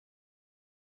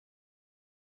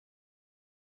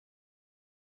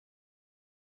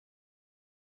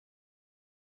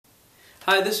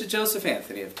Hi, this is Joseph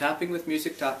Anthony of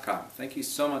tappingwithmusic.com. Thank you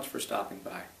so much for stopping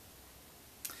by.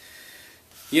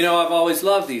 You know, I've always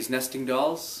loved these nesting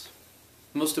dolls.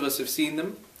 Most of us have seen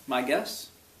them, my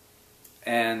guess.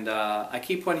 And I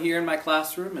keep one here in my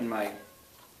classroom, and my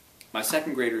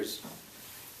second graders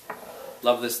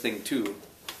love this thing too.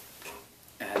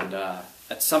 And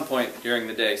at some point during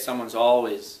the day, someone's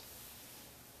always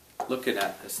looking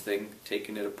at this thing,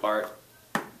 taking it apart,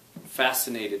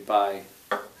 fascinated by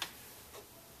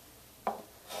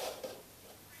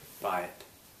it.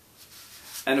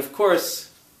 And of course,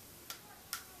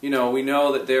 you know, we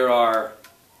know that there are,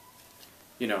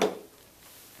 you know,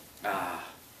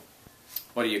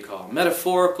 what do you call them?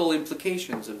 Metaphorical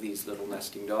implications of these little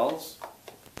nesting dolls.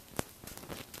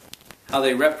 How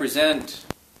they represent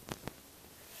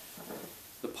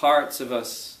the parts of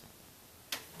us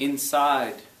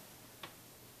inside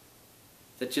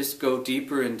that just go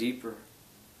deeper and deeper.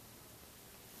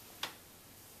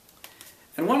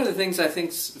 And one of the things I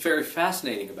think is very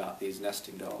fascinating about these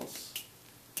nesting dolls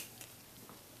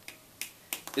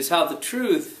is how the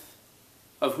truth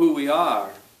of who we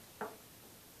are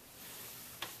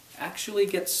actually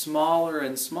gets smaller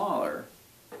and smaller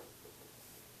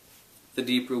the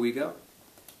deeper we go.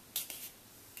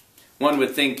 One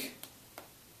would think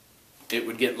it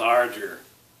would get larger,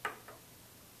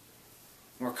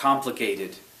 more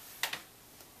complicated.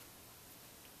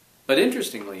 But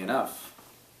interestingly enough,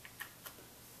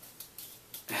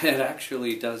 it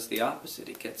actually does the opposite.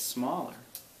 It gets smaller.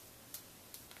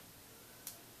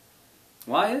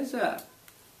 Why is that?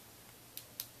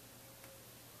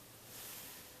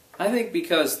 I think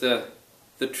because the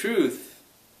truth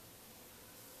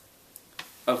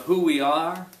of who we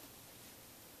are,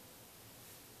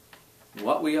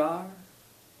 what we are,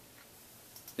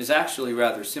 is actually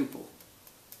rather simple.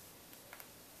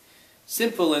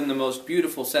 Simple in the most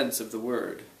beautiful sense of the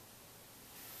word.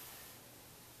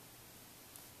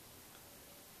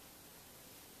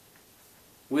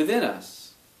 Within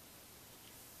us,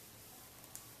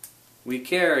 we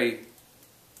carry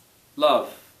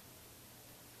love.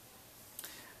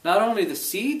 Not only the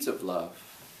seeds of love,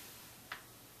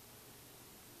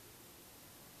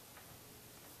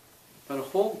 but a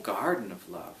whole garden of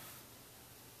love.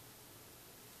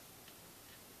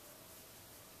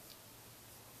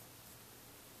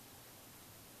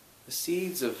 The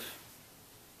seeds of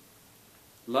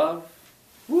love,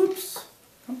 whoops,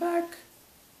 come back.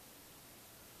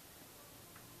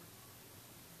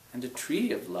 And a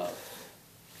tree of love,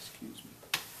 excuse me.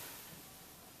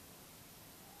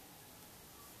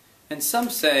 And some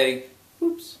say,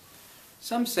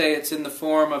 some say it's in the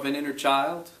form of an inner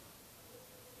child.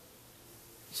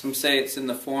 Some say it's in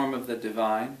the form of the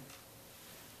divine.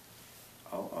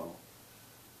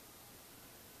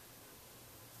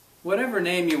 Whatever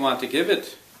name you want to give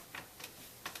it,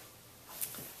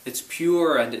 it's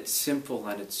pure and it's simple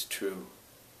and it's true.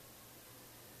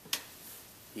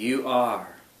 You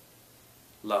are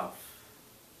love.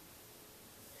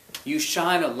 You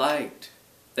shine a light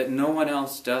that no one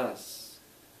else does.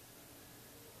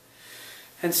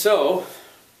 And so,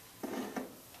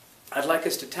 I'd like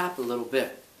us to tap a little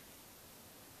bit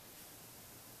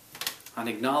on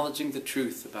acknowledging the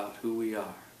truth about who we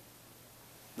are,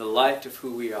 the light of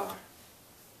who we are.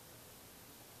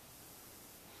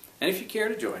 And if you care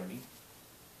to join me,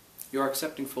 you are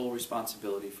accepting full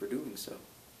responsibility for doing so.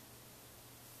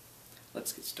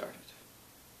 Let's get started.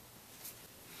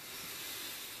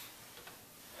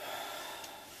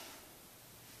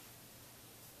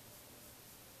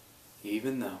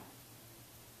 Even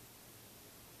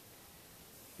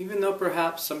though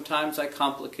perhaps sometimes I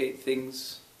complicate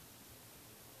things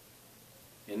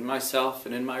in myself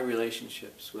and in my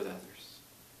relationships with others,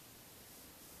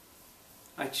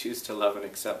 I choose to love and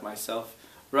accept myself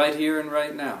right here and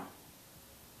right now.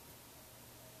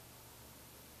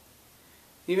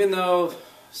 Even though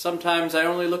sometimes I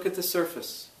only look at the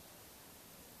surface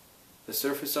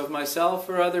of myself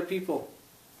or other people,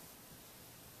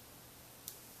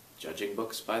 judging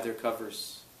books by their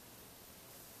covers,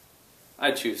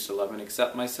 I choose to love and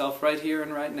accept myself right here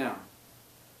and right now.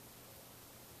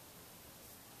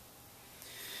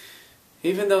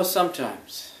 Even though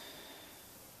sometimes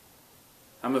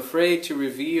I'm afraid to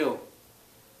reveal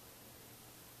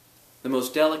the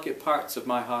most delicate parts of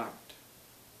my heart,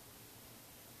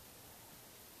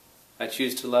 I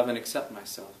choose to love and accept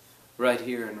myself right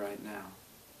here and right now.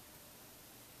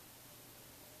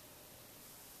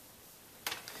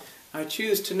 I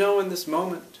choose to know in this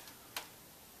moment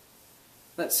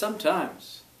that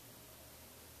sometimes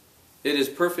it is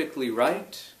perfectly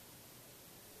right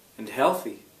and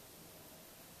healthy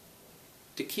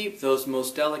to keep those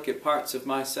most delicate parts of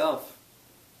myself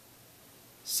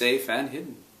safe and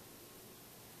hidden,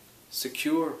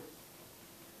 secure,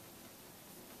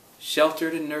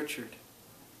 sheltered and nurtured,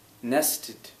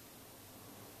 nested,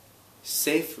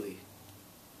 safely.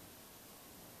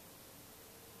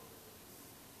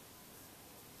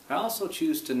 I also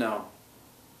choose to know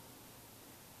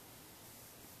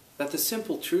that the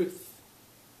simple truth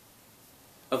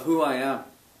of who I am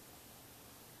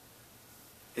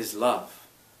is love.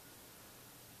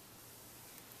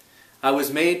 I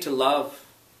was made to love,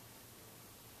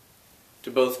 to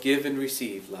both give and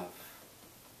receive love.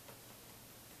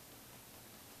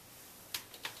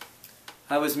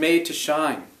 I was made to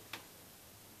shine,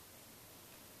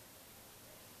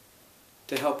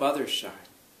 to help others shine.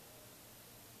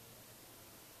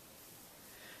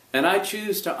 And I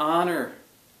choose to honor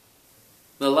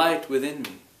the light within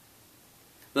me,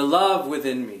 the love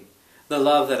within me, the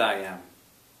love that I am.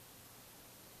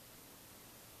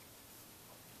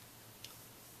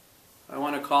 I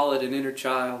want to call it an inner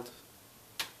child,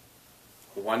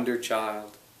 a wonder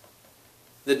child,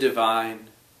 the divine,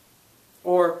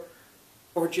 or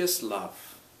just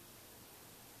love.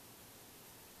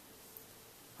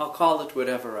 I'll call it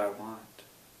whatever I want.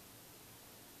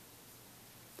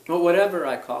 But whatever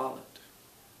I call it,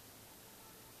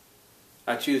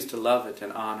 I choose to love it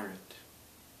and honor it.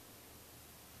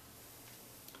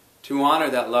 To honor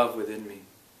that love within me.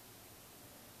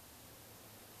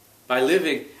 By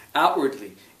living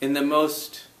outwardly, in the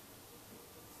most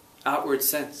outward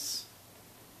sense,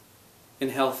 in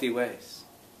healthy ways.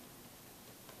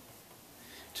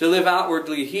 To live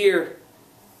outwardly here,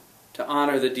 to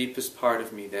honor the deepest part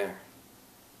of me there.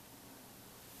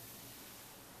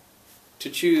 To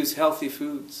choose healthy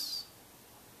foods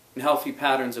and healthy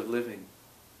patterns of living.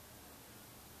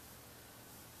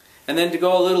 And then to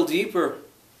go a little deeper,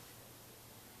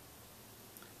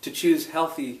 to choose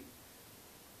healthy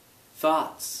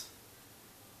thoughts.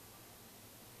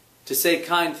 To say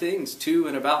kind things to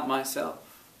and about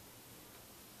myself.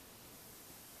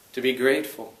 To be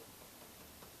grateful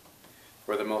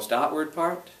for the most outward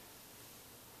part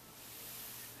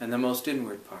and the most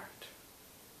inward part.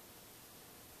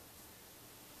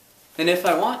 And if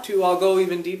I want to, I'll go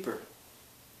even deeper.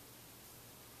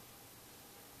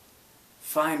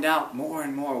 Find out more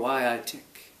and more why I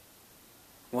tick,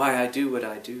 why I do what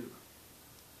I do.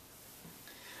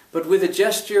 But with a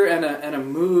gesture and a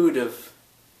mood of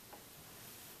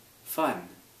fun,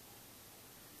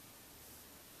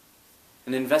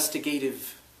 an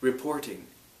investigative reporting,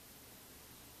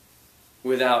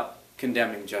 without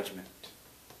condemning judgment.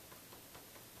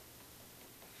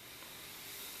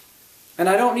 And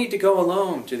I don't need to go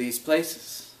alone to these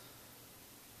places.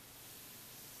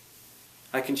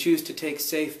 I can choose to take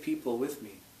safe people with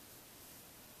me.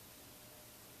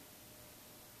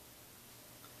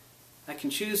 I can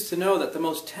choose to know that the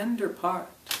most tender part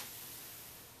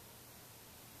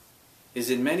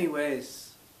is in many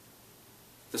ways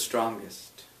the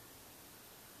strongest.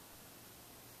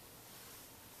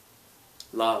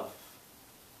 Love.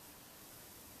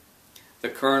 The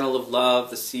kernel of love,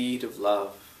 the seed of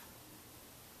love.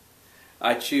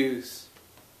 I choose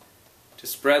to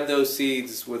spread those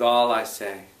seeds with all I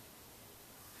say,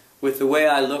 with the way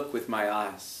I look with my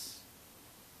eyes,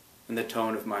 and the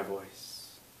tone of my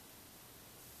voice.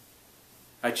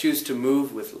 I choose to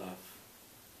move with love,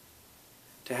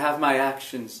 to have my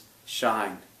actions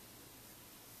shine,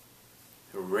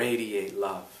 to radiate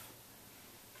love.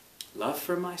 Love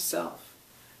for myself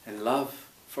and love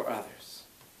for others.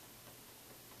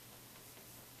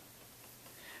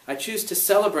 I choose to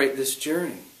celebrate this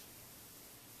journey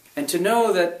and to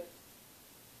know that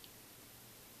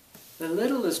the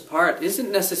littlest part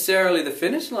isn't necessarily the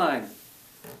finish line.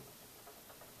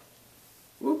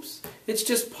 Whoops. It's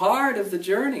just part of the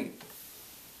journey.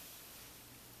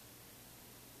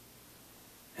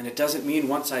 And it doesn't mean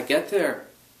once I get there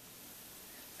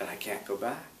that I can't go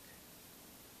back.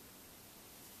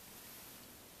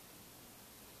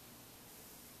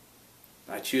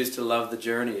 I choose to love the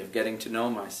journey of getting to know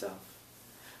myself,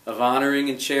 of honoring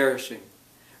and cherishing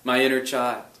my inner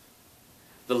child,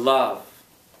 the love.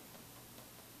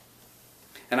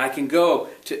 And I can go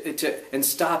and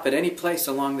stop at any place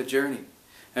along the journey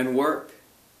and work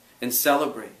and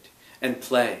celebrate and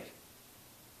play.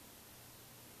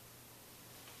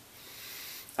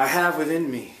 I have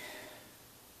within me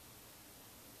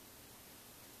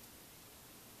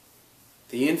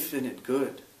the infinite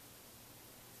good,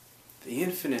 the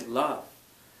infinite love.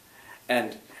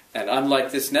 And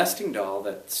unlike this nesting doll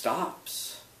that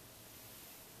stops,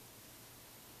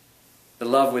 the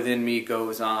love within me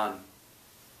goes on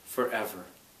forever.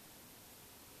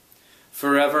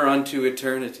 Forever unto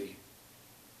eternity.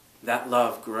 That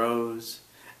love grows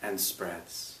and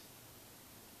spreads.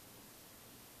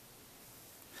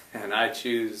 And I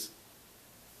choose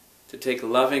to take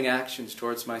loving actions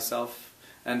towards myself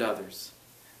and others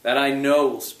that I know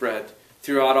will spread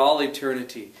throughout all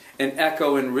eternity and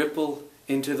echo and ripple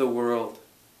into the world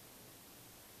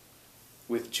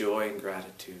with joy and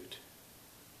gratitude.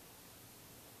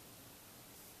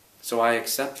 So I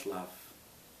accept love,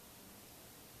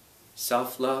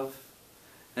 self-love,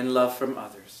 and love from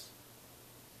others.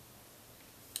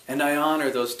 And I honor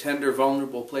those tender,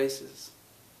 vulnerable places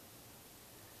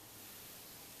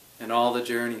and all the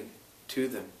journey to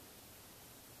them.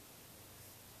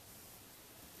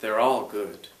 They're all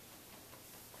good.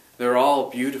 They're all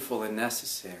beautiful and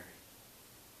necessary.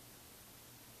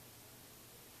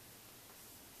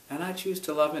 And I choose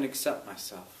to love and accept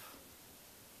myself.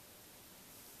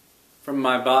 From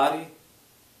my body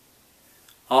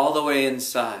all the way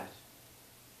inside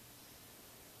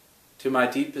to my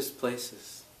deepest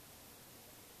places,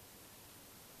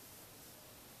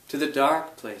 to the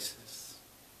dark places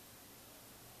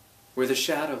where the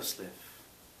shadows live,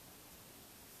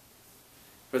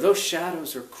 where those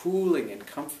shadows are cooling and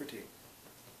comforting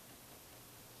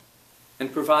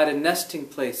and provide a nesting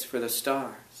place for the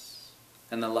stars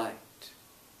and the light.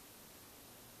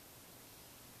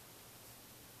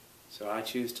 So I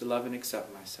choose to love and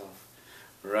accept myself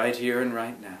right here and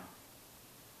right now.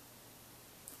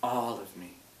 All of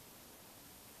me.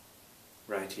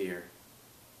 Right here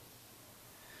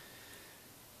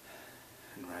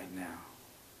and right now.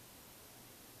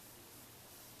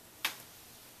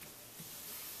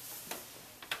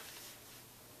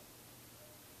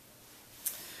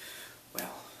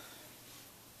 Well,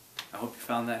 I hope you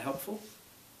found that helpful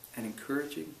and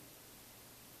encouraging.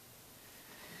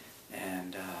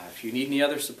 And if you need any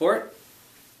other support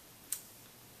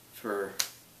for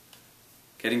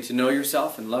getting to know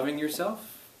yourself and loving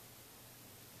yourself,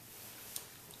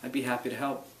 I'd be happy to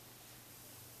help.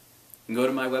 You can go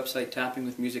to my website,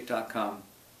 tappingwithmusic.com,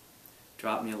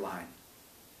 drop me a line,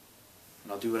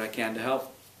 and I'll do what I can to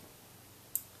help.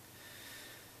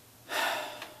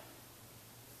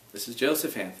 This is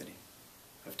Joseph Anthony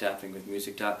of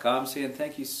tappingwithmusic.com saying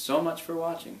thank you so much for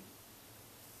watching.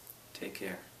 Take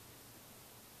care.